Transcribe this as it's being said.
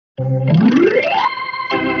From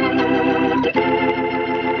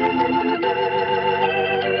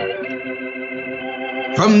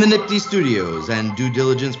the Nifty Studios and Due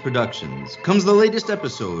Diligence Productions comes the latest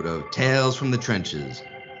episode of Tales from the Trenches,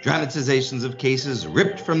 dramatizations of cases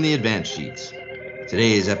ripped from the advance sheets.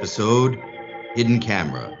 Today's episode, Hidden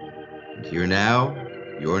Camera. And here now,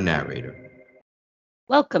 your narrator.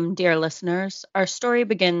 Welcome, dear listeners. Our story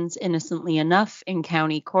begins innocently enough in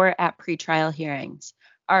county court at pretrial hearings.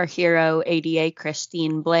 Our hero, ADA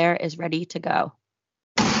Christine Blair, is ready to go.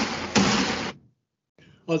 Are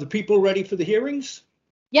the people ready for the hearings?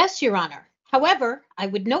 Yes, Your Honor. However, I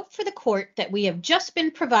would note for the court that we have just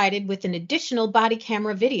been provided with an additional body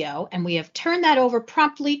camera video, and we have turned that over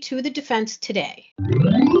promptly to the defense today.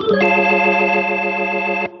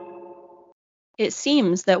 It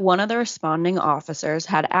seems that one of the responding officers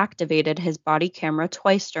had activated his body camera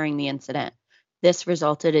twice during the incident. This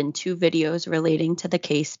resulted in 2 videos relating to the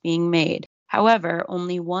case being made. However,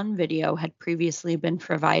 only one video had previously been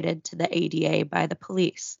provided to the ADA by the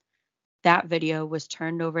police. That video was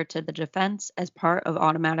turned over to the defense as part of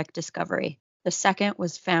automatic discovery. The second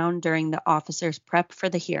was found during the officer's prep for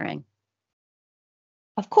the hearing.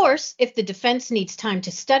 Of course, if the defense needs time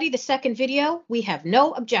to study the second video, we have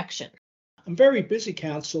no objection. I'm very busy,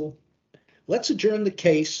 counsel. Let's adjourn the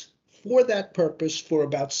case for that purpose for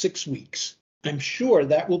about 6 weeks. I'm sure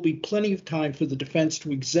that will be plenty of time for the defense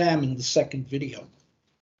to examine the second video.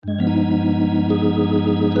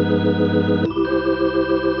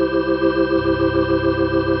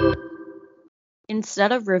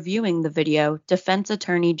 Instead of reviewing the video, defense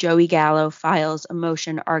attorney Joey Gallo files a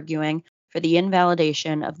motion arguing for the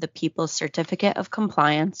invalidation of the People's Certificate of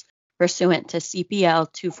Compliance pursuant to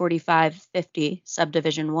CPL 245-50,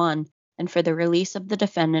 Subdivision 1, and for the release of the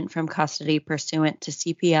defendant from custody pursuant to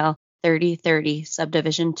CPL 3030,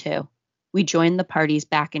 Subdivision 2. We join the parties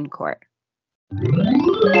back in court.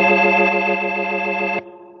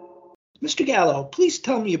 Mr. Gallo, please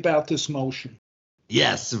tell me about this motion.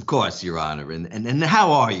 Yes, of course, Your Honor. And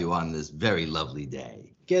how are you on this very lovely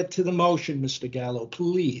day? Get to the motion, Mr. Gallo,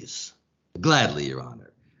 please. Gladly, Your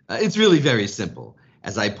Honor. It's really very simple.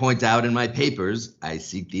 As I point out in my papers, I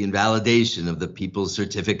seek the invalidation of the People's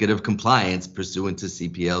Certificate of Compliance pursuant to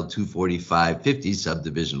CPL 245-50,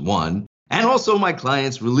 Subdivision 1, and also my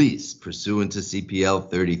client's release pursuant to CPL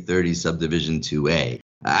 3030, Subdivision 2A.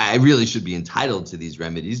 I really should be entitled to these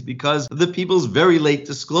remedies because of the people's very late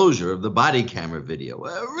disclosure of the body camera video,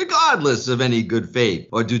 regardless of any good faith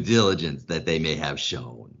or due diligence that they may have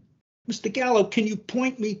shown. Mr. Gallo, can you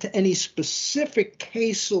point me to any specific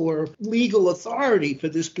case or legal authority for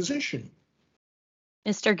this position?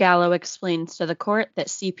 Mr. Gallo explains to the court that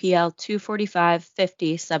CPL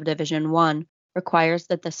 245-50, Subdivision 1, requires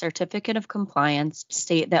that the Certificate of Compliance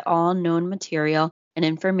state that all known material and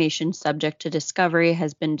information subject to discovery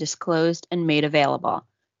has been disclosed and made available,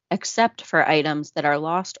 except for items that are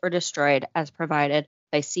lost or destroyed as provided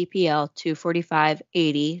by CPL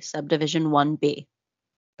 245-80, Subdivision 1B.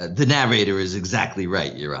 The narrator is exactly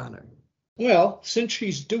right, Your Honor. Well, since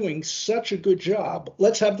she's doing such a good job,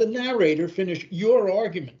 let's have the narrator finish your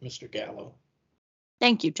argument, Mr. Gallo.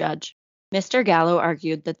 Thank you, Judge. Mr. Gallo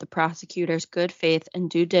argued that the prosecutor's good faith and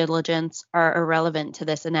due diligence are irrelevant to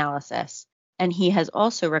this analysis, and he has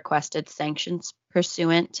also requested sanctions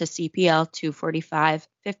pursuant to CPL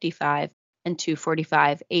 245-55 and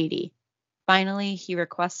 245-80. Finally, he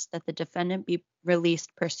requests that the defendant be released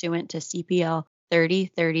pursuant to CPL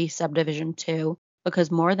 3030, Subdivision 2,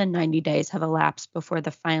 because more than 90 days have elapsed before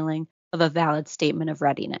the filing of a valid statement of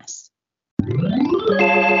readiness.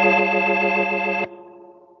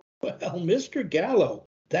 Well, Mr. Gallo,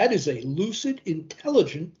 that is a lucid,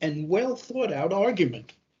 intelligent, and well-thought-out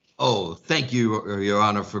argument. Oh, thank you, Your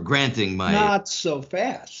Honor, for granting my... Not so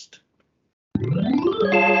fast.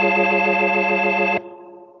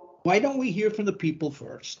 Why don't we hear from the people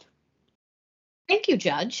first? Thank you,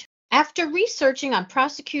 Judge. After researching on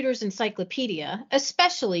Prosecutor's Encyclopedia,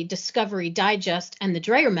 especially Discovery Digest and the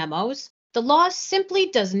Dreyer memos, the law simply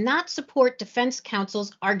does not support defense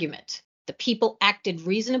counsel's argument. The people acted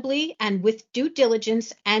reasonably and with due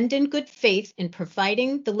diligence and in good faith in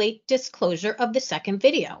providing the late disclosure of the second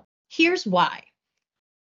video. Here's why.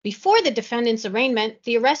 Before the defendant's arraignment,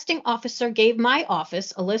 the arresting officer gave my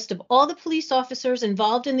office a list of all the police officers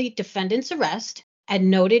involved in the defendant's arrest and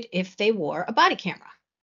noted if they wore a body camera.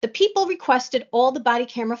 The people requested all the body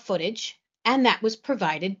camera footage, and that was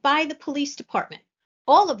provided by the police department.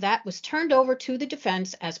 All of that was turned over to the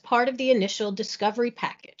defense as part of the initial discovery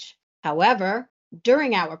package. However,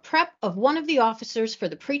 during our prep of one of the officers for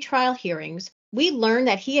the pretrial hearings, we learned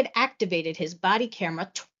that he had activated his body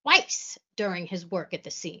camera twice during his work at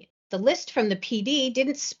the scene. The list from the PD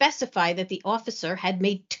didn't specify that the officer had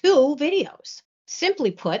made 2 videos.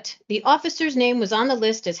 Simply put, the officer's name was on the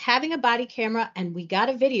list as having a body camera and we got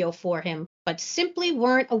a video for him, but simply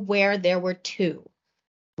weren't aware there were 2.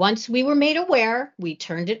 Once we were made aware, we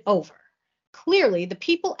turned it over. Clearly, the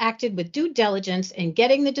people acted with due diligence in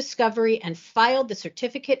getting the discovery and filed the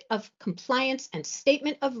certificate of compliance and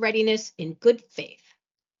statement of readiness in good faith.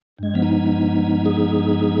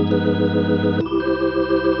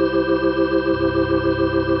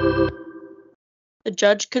 The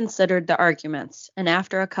judge considered the arguments, and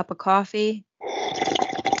after a cup of coffee,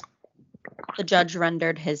 the judge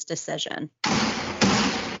rendered his decision.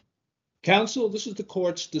 Counsel, this is the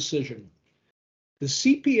court's decision. The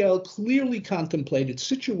CPL clearly contemplated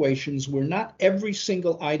situations where not every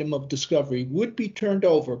single item of discovery would be turned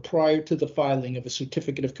over prior to the filing of a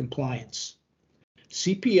certificate of compliance.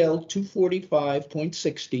 CPL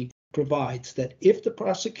 245.60 provides that if the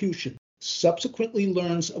prosecution subsequently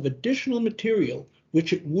learns of additional material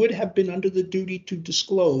which it would have been under the duty to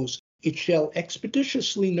disclose, it shall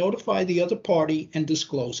expeditiously notify the other party and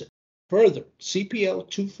disclose it. Further, CPL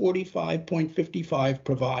 245.55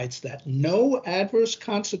 provides that no adverse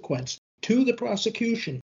consequence to the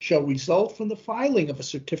prosecution shall result from the filing of a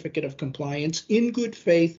certificate of compliance in good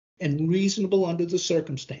faith and reasonable under the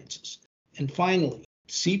circumstances. And finally,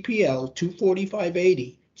 CPL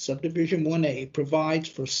 245.80, Subdivision 1A, provides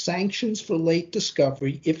for sanctions for late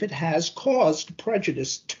discovery if it has caused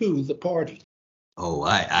prejudice to the party. Oh,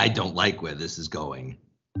 I don't like where this is going.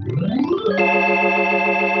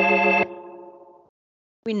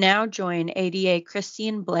 We now join ADA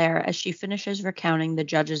Christine Blair as she finishes recounting the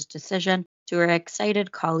judge's decision to her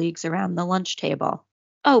excited colleagues around the lunch table.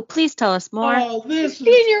 Oh, please tell us more. Oh, this is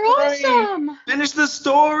You're great. awesome! Finish the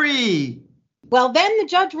story! Well, then the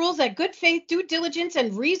judge rules that good faith, due diligence,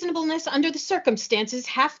 and reasonableness under the circumstances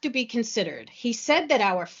have to be considered. He said that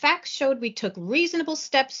our facts showed we took reasonable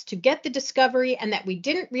steps to get the discovery and that we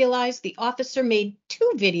didn't realize the officer made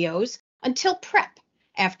 2 videos until prep,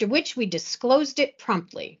 after which we disclosed it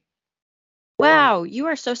promptly. Wow, you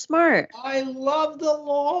are so smart. I love the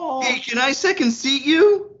law. Hey, can I second seat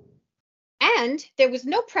you? And there was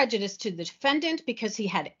no prejudice to the defendant because he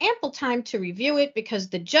had ample time to review it because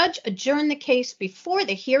the judge adjourned the case before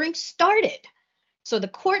the hearing started. So the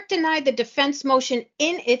court denied the defense motion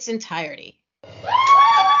in its entirety.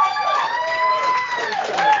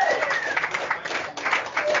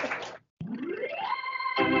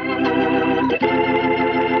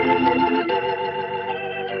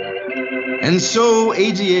 And so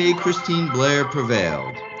ADA Christine Blair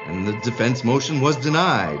prevailed, and the defense motion was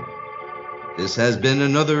denied. This has been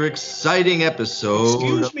another exciting episode.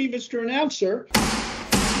 Excuse me, Mr. Announcer.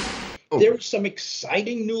 Oh. There is some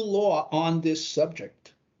exciting new law on this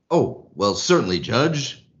subject. Oh, well, certainly,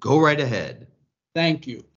 Judge. Go right ahead. Thank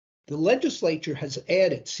you. The legislature has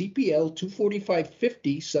added CPL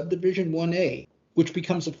 245.50 Subdivision 1A, which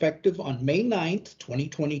becomes effective on May 9th,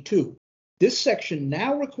 2022. This section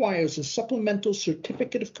now requires a supplemental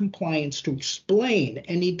certificate of compliance to explain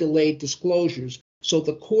any delayed disclosures so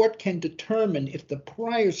the court can determine if the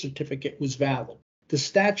prior certificate was valid. The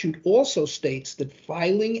statute also states that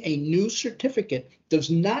filing a new certificate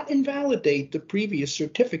does not invalidate the previous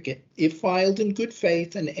certificate if filed in good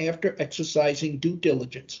faith and after exercising due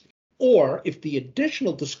diligence, or if the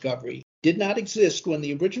additional discovery did not exist when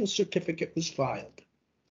the original certificate was filed.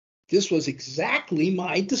 This was exactly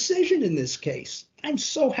my decision in this case. I'm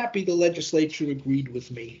so happy the legislature agreed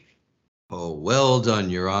with me. Oh, well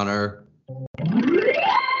done, Your Honor.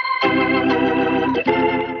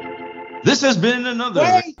 This has been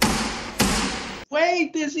another...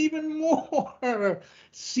 Wait, there's even more.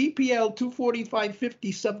 CPL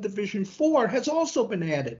 245.50 Subdivision 4 has also been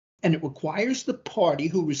added, and it requires the party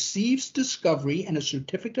who receives discovery and a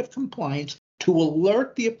certificate of compliance to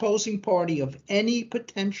alert the opposing party of any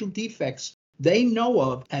potential defects they know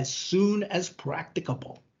of as soon as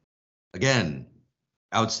practicable. Again,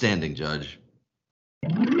 outstanding, Judge.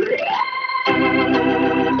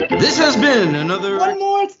 This has been another... One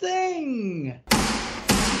more thing.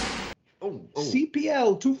 Oh.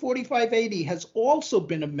 CPL 245.80 has also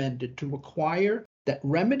been amended to require that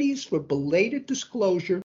remedies for belated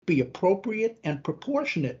disclosure be appropriate and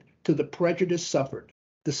proportionate to the prejudice suffered.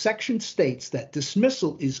 The section states that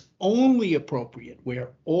dismissal is only appropriate where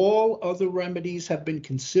all other remedies have been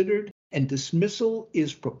considered and dismissal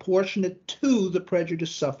is proportionate to the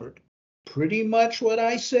prejudice suffered. Pretty much what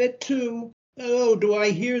I said too. Oh, do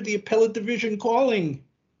I hear the appellate division calling?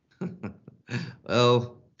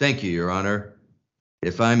 Well, thank you, Your Honor.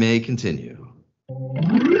 If I may continue.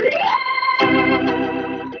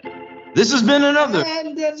 This has been another.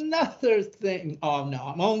 And another thing. Oh, no,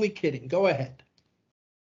 I'm only kidding. Go ahead.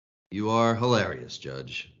 You are hilarious,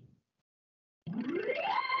 Judge.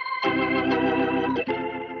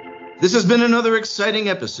 This has been another exciting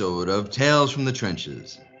episode of Tales from the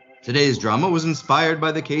Trenches. Today's drama was inspired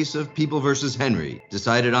by the case of People v. Henry,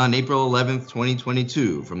 decided on April 11th,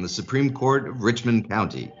 2022, from the Supreme Court of Richmond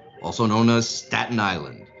County, also known as Staten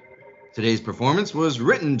Island. Today's performance was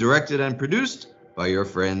written, directed, and produced by your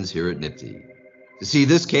friends here at NIPTY. To see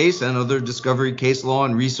this case and other Discovery case law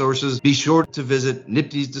and resources, be sure to visit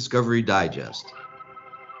NIPTY's Discovery Digest.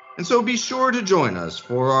 And so be sure to join us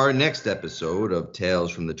for our next episode of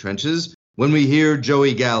Tales from the Trenches, when we hear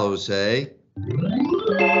Joey Gallo say,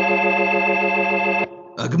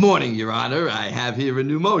 good morning, Your Honor. I have here a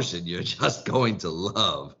new motion you're just going to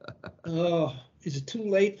love. Oh, is it too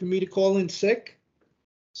late for me to call in sick?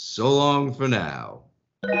 So long for now.